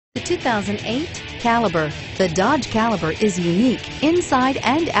2008 Caliber. The Dodge Caliber is unique inside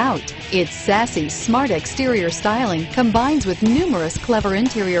and out. Its sassy, smart exterior styling combines with numerous clever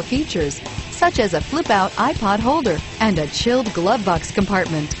interior features, such as a flip-out iPod holder and a chilled glove box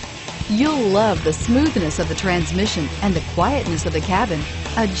compartment. You'll love the smoothness of the transmission and the quietness of the cabin.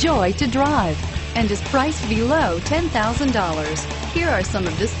 A joy to drive, and is priced below $10,000. Here are some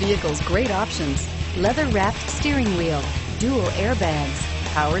of this vehicle's great options: leather-wrapped steering wheel, dual airbags,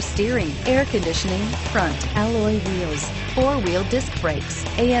 power steering, air conditioning, front alloy wheels, four-wheel disc brakes,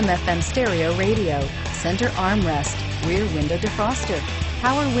 AM/FM stereo radio, center armrest, rear window defroster,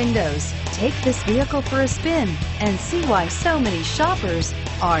 power windows. Take this vehicle for a spin and see why so many shoppers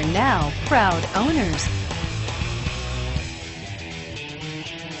are now proud owners.